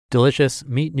Delicious,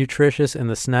 meat nutritious, and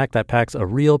the snack that packs a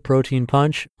real protein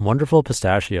punch, Wonderful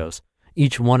Pistachios.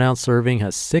 Each 1 ounce serving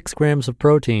has 6 grams of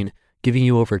protein, giving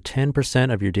you over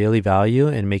 10% of your daily value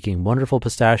and making Wonderful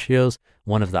Pistachios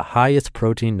one of the highest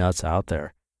protein nuts out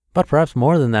there. But perhaps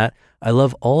more than that, I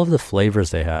love all of the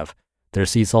flavors they have. Their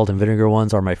sea salt and vinegar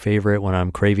ones are my favorite when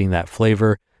I'm craving that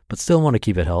flavor, but still want to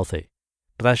keep it healthy.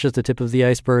 But that's just the tip of the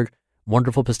iceberg.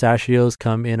 Wonderful Pistachios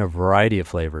come in a variety of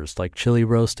flavors like chili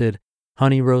roasted,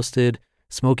 honey roasted,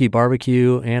 smoky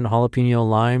barbecue, and jalapeno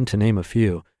lime, to name a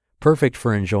few. Perfect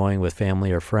for enjoying with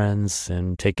family or friends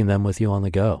and taking them with you on the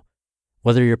go.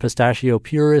 Whether you're a pistachio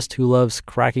purist who loves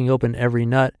cracking open every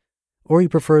nut, or you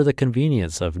prefer the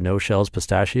convenience of no-shells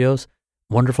pistachios,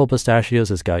 Wonderful Pistachios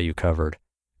has got you covered.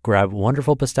 Grab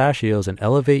Wonderful Pistachios and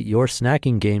elevate your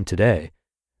snacking game today.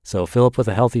 So fill up with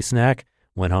a healthy snack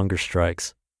when hunger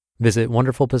strikes. Visit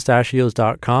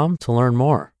wonderfulpistachios.com to learn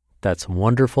more. That's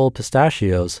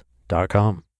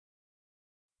wonderfulpistachios.com.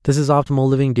 This is Optimal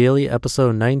Living Daily,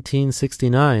 episode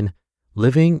 1969,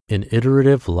 Living an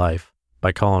Iterative Life,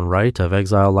 by Colin Wright of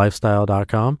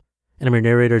ExileLifestyle.com. And I'm your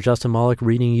narrator, Justin Malik,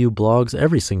 reading you blogs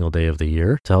every single day of the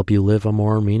year to help you live a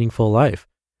more meaningful life.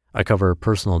 I cover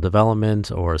personal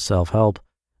development or self-help,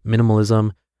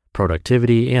 minimalism,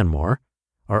 productivity, and more.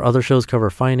 Our other shows cover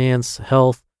finance,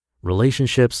 health,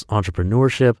 relationships,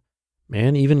 entrepreneurship,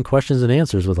 and even questions and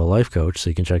answers with a life coach, so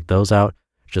you can check those out.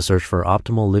 Just search for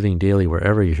Optimal Living Daily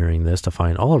wherever you're hearing this to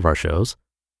find all of our shows.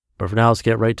 But for now, let's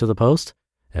get right to the post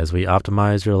as we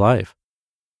optimize your life.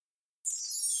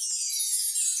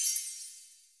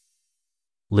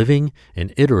 Living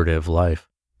an Iterative Life,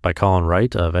 by Colin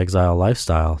Wright of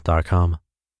ExileLifestyle.com.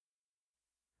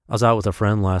 I was out with a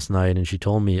friend last night and she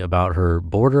told me about her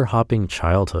border-hopping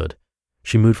childhood.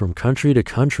 She moved from country to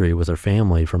country with her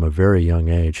family from a very young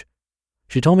age.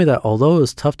 She told me that although it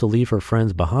was tough to leave her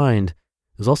friends behind, it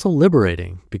was also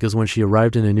liberating because when she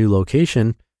arrived in a new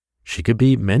location, she could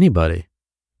be anybody.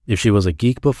 If she was a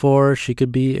geek before, she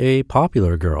could be a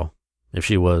popular girl. If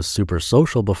she was super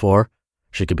social before,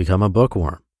 she could become a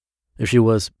bookworm. If she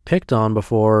was picked on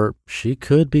before, she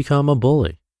could become a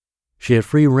bully. She had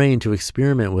free rein to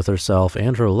experiment with herself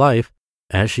and her life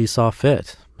as she saw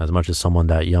fit, as much as someone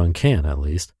that young can, at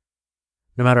least.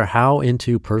 No matter how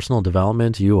into personal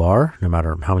development you are, no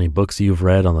matter how many books you've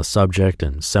read on the subject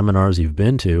and seminars you've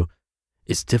been to,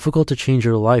 it's difficult to change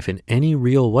your life in any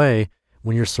real way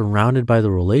when you're surrounded by the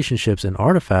relationships and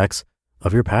artifacts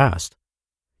of your past.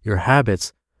 Your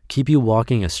habits keep you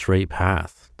walking a straight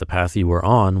path, the path you were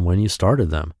on when you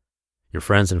started them. Your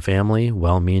friends and family,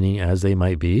 well-meaning as they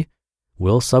might be,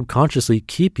 will subconsciously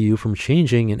keep you from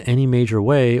changing in any major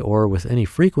way or with any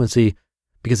frequency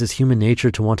because it's human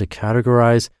nature to want to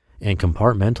categorize and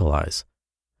compartmentalize.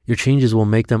 Your changes will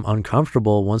make them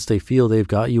uncomfortable once they feel they've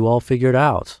got you all figured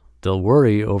out. They'll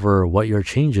worry over what your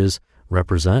changes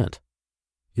represent.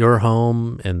 Your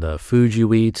home and the food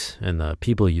you eat and the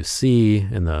people you see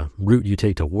and the route you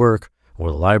take to work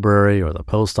or the library or the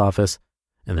post office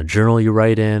and the journal you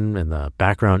write in and the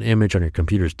background image on your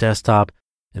computer's desktop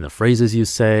and the phrases you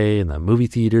say and the movie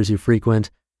theaters you frequent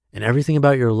and everything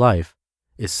about your life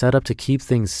is set up to keep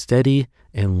things steady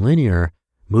and linear,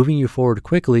 moving you forward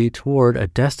quickly toward a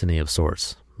destiny of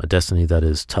sorts, a destiny that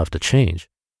is tough to change.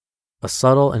 A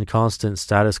subtle and constant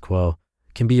status quo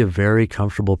can be a very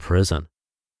comfortable prison,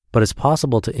 but it's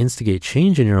possible to instigate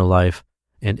change in your life,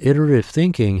 and iterative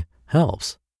thinking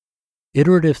helps.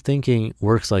 Iterative thinking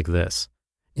works like this.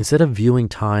 Instead of viewing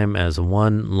time as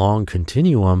one long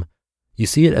continuum, you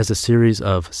see it as a series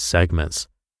of segments.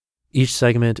 Each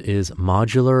segment is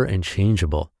modular and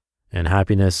changeable, and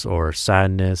happiness or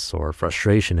sadness or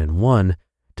frustration in one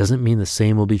doesn't mean the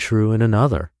same will be true in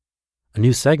another. A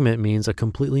new segment means a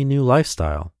completely new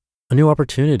lifestyle, a new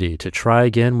opportunity to try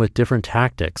again with different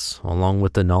tactics, along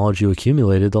with the knowledge you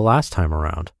accumulated the last time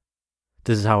around.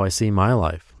 This is how I see my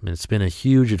life, and it's been a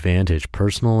huge advantage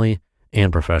personally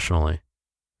and professionally.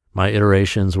 My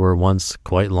iterations were once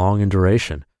quite long in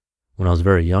duration. When I was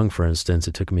very young, for instance,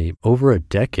 it took me over a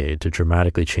decade to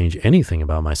dramatically change anything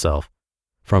about myself.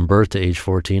 From birth to age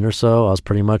 14 or so, I was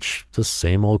pretty much the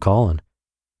same old Colin.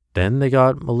 Then they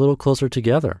got a little closer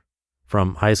together.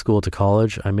 From high school to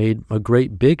college, I made a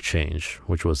great big change,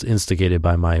 which was instigated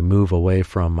by my move away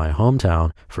from my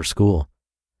hometown for school.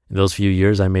 In those few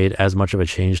years, I made as much of a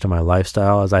change to my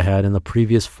lifestyle as I had in the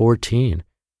previous 14.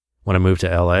 When I moved to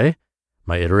LA,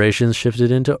 my iterations shifted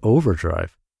into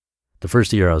overdrive. The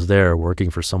first year I was there working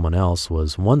for someone else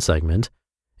was one segment,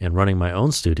 and running my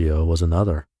own studio was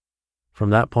another.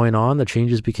 From that point on, the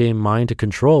changes became mine to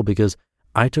control because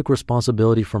I took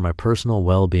responsibility for my personal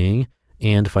well-being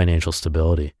and financial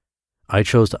stability. I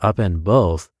chose to upend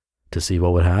both to see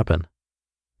what would happen.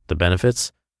 The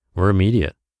benefits were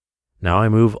immediate. Now I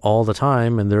move all the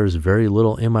time, and there's very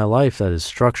little in my life that is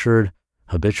structured,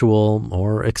 habitual,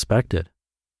 or expected.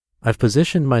 I've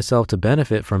positioned myself to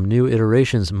benefit from new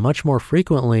iterations much more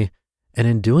frequently, and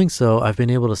in doing so, I've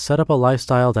been able to set up a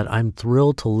lifestyle that I'm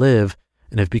thrilled to live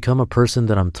and have become a person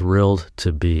that I'm thrilled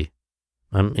to be.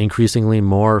 I'm increasingly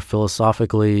more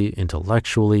philosophically,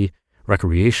 intellectually,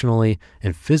 recreationally,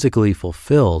 and physically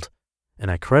fulfilled, and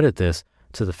I credit this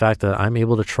to the fact that I'm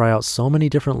able to try out so many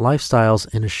different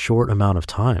lifestyles in a short amount of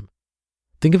time.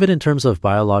 Think of it in terms of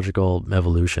biological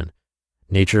evolution.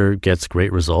 Nature gets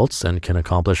great results and can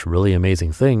accomplish really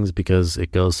amazing things because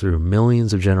it goes through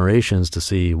millions of generations to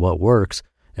see what works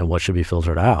and what should be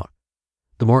filtered out.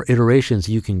 The more iterations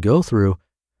you can go through,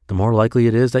 the more likely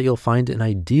it is that you'll find an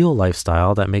ideal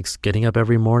lifestyle that makes getting up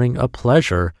every morning a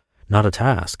pleasure, not a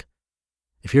task.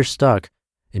 If you're stuck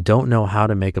and don't know how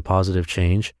to make a positive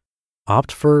change,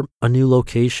 opt for a new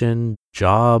location,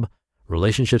 job,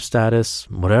 relationship status,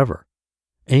 whatever.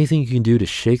 Anything you can do to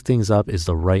shake things up is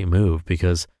the right move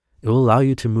because it will allow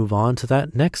you to move on to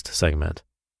that next segment.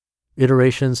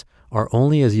 Iterations are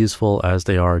only as useful as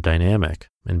they are dynamic,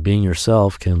 and being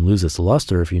yourself can lose its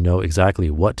luster if you know exactly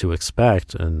what to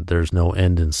expect and there's no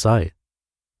end in sight.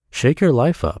 Shake your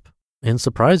life up and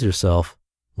surprise yourself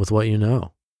with what you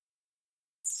know.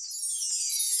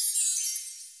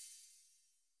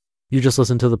 You just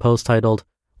listened to the post titled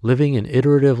Living an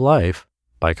Iterative Life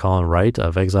by Colin Wright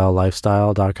of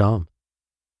ExileLifestyle.com.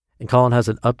 And Colin has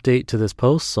an update to this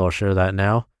post, so I'll share that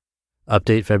now.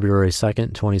 Update February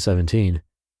 2nd, 2017.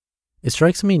 It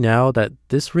strikes me now that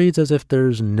this reads as if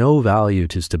there's no value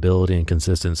to stability and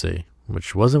consistency,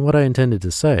 which wasn't what I intended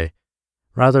to say.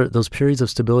 Rather, those periods of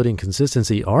stability and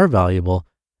consistency are valuable,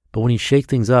 but when you shake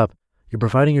things up, you're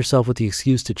providing yourself with the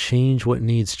excuse to change what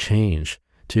needs change,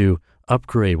 to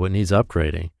upgrade what needs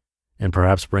upgrading, and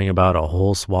perhaps bring about a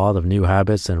whole swath of new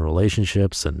habits and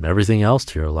relationships and everything else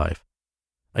to your life.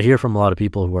 I hear from a lot of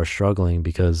people who are struggling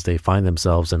because they find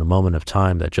themselves in a moment of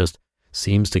time that just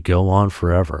seems to go on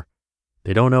forever.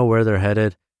 They don't know where they're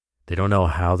headed. They don't know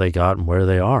how they got and where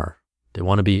they are. They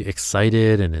want to be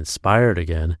excited and inspired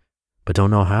again, but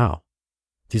don't know how.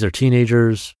 These are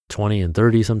teenagers, 20 and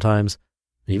 30 sometimes,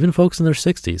 even folks in their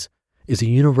 60s. Is a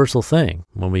universal thing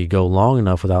when we go long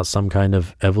enough without some kind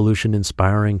of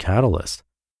evolution-inspiring catalyst.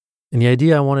 And the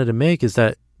idea I wanted to make is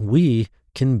that we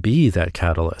can be that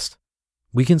catalyst.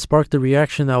 We can spark the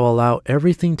reaction that will allow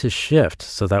everything to shift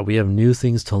so that we have new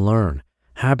things to learn,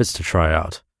 habits to try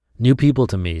out, new people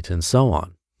to meet, and so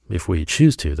on, if we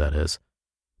choose to, that is.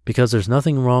 Because there's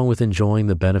nothing wrong with enjoying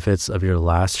the benefits of your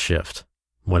last shift,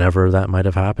 whenever that might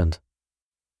have happened.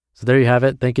 So there you have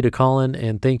it. Thank you to Colin,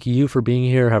 and thank you for being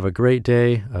here. Have a great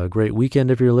day, a great weekend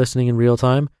if you're listening in real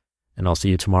time, and I'll see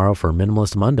you tomorrow for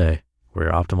Minimalist Monday, where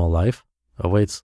your optimal life awaits.